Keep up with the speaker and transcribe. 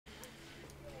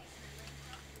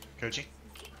Koji?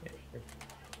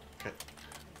 Okay.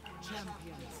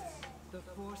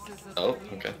 Oh,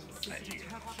 okay.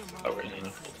 Oh, really?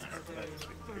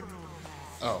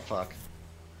 Oh, fuck.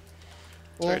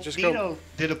 Well, Sorry, just Nino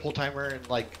did a pull timer and,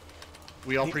 like,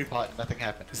 we all pre-pot and nothing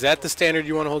happened. Is that the standard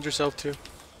you want to hold yourself to?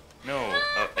 No.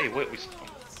 Hey, wait.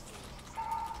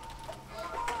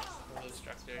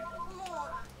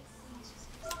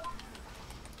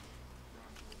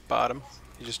 Bottom.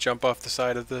 You just jump off the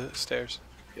side of the stairs.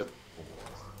 Yep.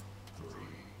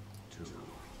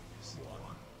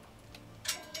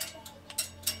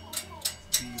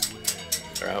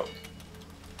 They're out.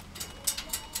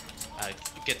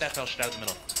 Get that fell shit out of the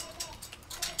middle.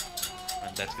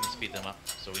 And that's going to speed them up,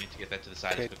 so we need to get that to the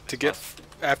side Okay, as quickly to as get possible.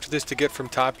 after this, to get from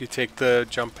top, you take the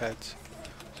jump pads.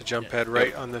 The jump pad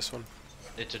right on this one.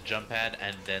 It's a jump pad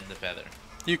and then the feather.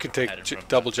 You can take Pad in front of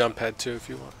double us. jump pad too if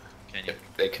you want. Can you? Yep,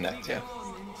 they connect, yeah.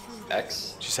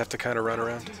 X. Just have to kind of run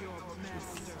around.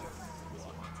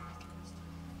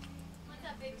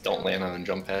 Don't land on a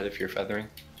jump pad if you're feathering.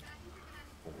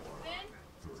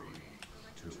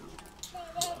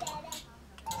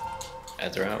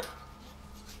 Ads are out.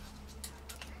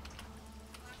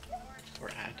 Or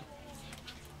add.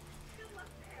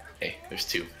 Hey, there's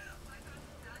two.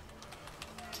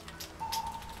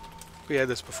 We had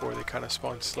this before. They kind of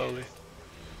spawn slowly.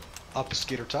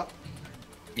 Obfuscator top.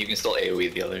 You can still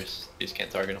AoE the others. You just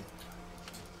can't target them.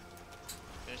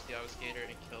 Finish the Obfuscator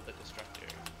and kill the Destructor.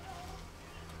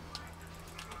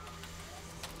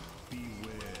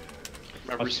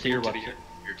 Remember, steer to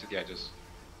the edges.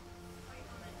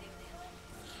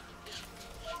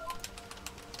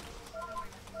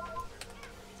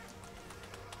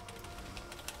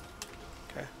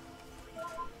 Okay.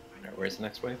 Alright, where's the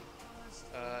next wave?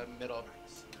 Middle.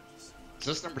 Is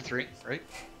this number 3, right?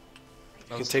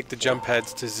 You can take the jump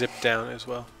pads to zip down as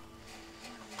well.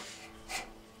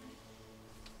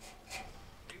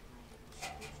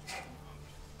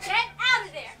 Get out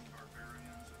of there!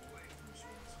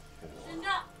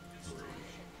 Enough!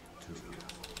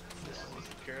 This is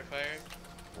the Purifier.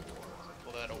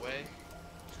 Pull that away.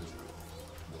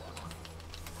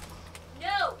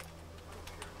 No!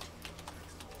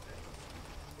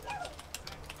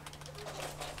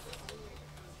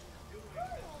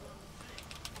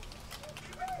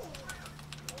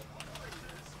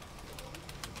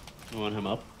 You want him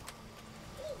up?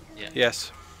 Yeah.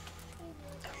 Yes.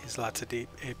 He's lots of deep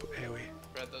AoE.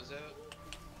 Spread those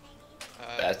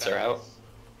out. Bats are out.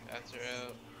 Bats are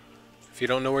out. If you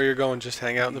don't know where you're going, just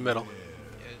hang out in the middle.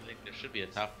 Yeah, I think there should be a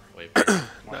top wave.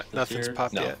 Nothing's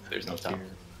popped No, yet. there's no top.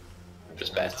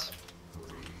 Just bats.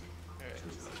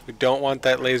 We don't want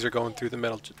that laser going through the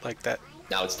middle like that.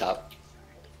 Now it's top.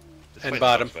 And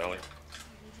bottom.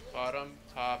 Bottom,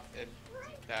 top, and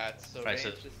bats. So Right, so,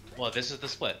 range is well, this is the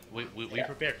split. We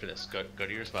prepared for this. Go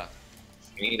to your spot.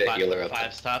 You need a healer up there.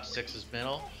 5's top, 6 is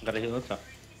middle. Gotta heal up top.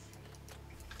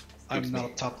 I'm not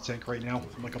up top of the tank right now.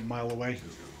 I'm like a mile away.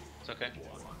 It's okay.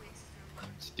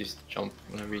 Just jump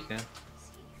whenever you can.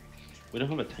 We don't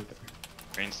have a tank.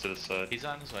 Rains to the side. He's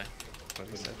on his way.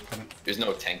 There's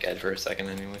no tank ad for a second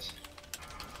anyways.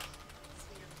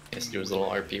 He has to do his little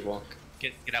RP walk.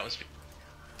 Get out with speed.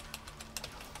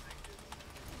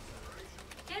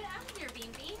 Get out of here, Bean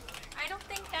Bean. I don't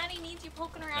think Daddy needs you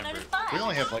poking around at Remember, his butt. We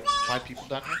only have like 5 people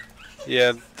down here.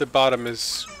 Yeah, the bottom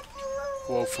is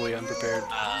woefully unprepared.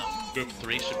 Group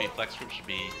 3 should be, flex group should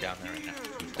be down there right now.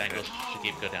 Dangle should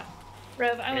keep go down.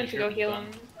 Rev, I went to go heal him.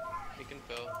 You can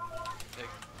fill. Like,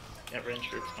 Yeah, range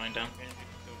group's going down.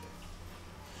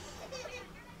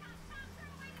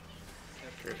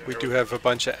 We do have a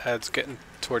bunch of ads getting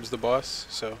towards the boss,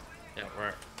 so Yeah,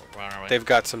 we're on our way. they've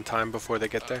got some time before they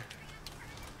get there.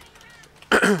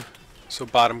 So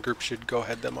bottom group should go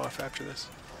head them off after this.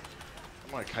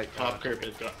 I'm gonna kite Top group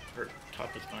is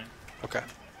top is fine. Okay.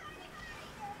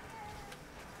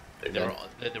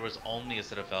 There was only a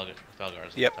set of Felgars.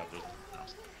 Yep. On the top group.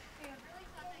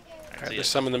 Alright, there's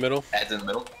some in the middle. Ads in the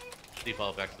middle.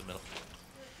 Default back to the middle.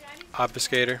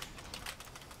 Obfuscator.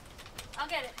 I'll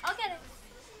get it. I'll get it.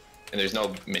 And there's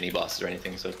no mini bosses or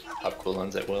anything, so pop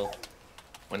cooldowns at will.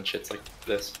 When shit's like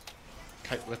this.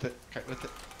 Kite with it. Kite with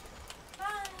it. Bye.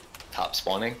 Top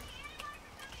spawning.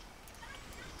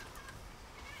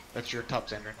 That's your top,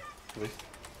 Xandrin, I believe.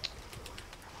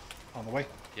 On the way.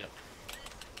 Yep.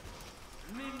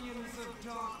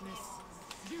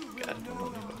 God, don't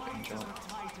let me fucking jump.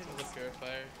 kill the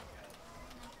Purifier.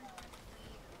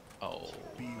 Oh,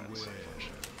 that's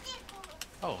unfortunate.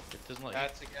 Oh, it doesn't let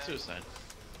Bats you. again. Suicide.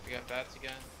 We got bats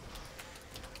again.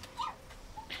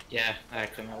 Yeah, I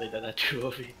accidentally did that too,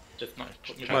 Ovi. Just not.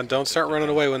 Come on, don't start running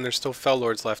away when there's still Fell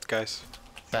Lords left, guys.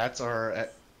 Bats are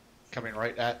at Coming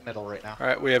right at middle right now. All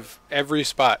right, we have every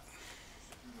spot.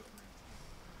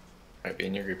 Might be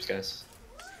in your groups, guys.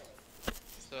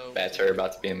 So Bats are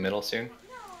about to be in middle soon.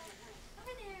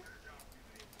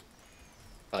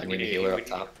 Probably need a healer up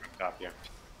top. Yeah.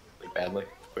 Like badly,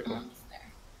 quickly.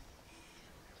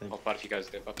 I'll spot if you guys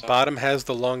dip up top. Bottom has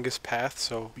the longest path,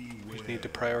 so we need to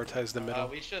prioritize the middle.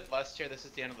 we should last here. This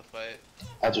is the end of the fight.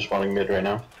 I'm just running mid right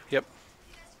now. Yep.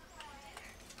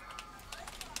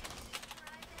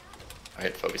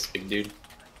 Alright, focus, big dude.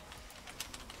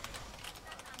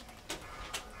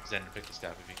 Xander, pick the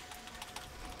stab if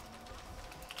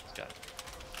He's got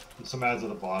it. Some ads at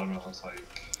the bottom, it looks like.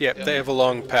 Yep, they have a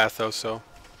long path though, so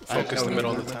focus the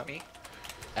middle and the top.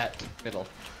 At middle.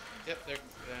 Yep, they're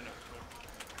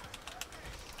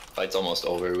Fight's almost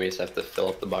over, we just have to fill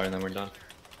up the bar and then we're done.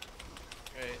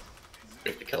 right.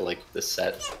 We have to kill like this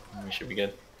set, and we should be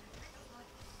good.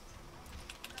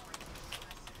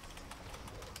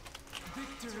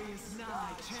 Victory is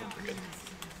nigh, champions.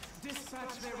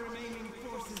 Dispatch their remaining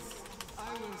forces.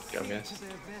 I will Go, see guys. to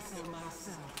their vessel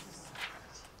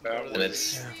myself. And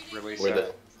it's Release we're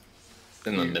that.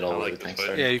 in the middle I of like the this tank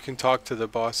fight. Yeah, you can talk to the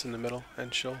boss in the middle,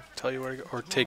 and she'll tell you where to go, or take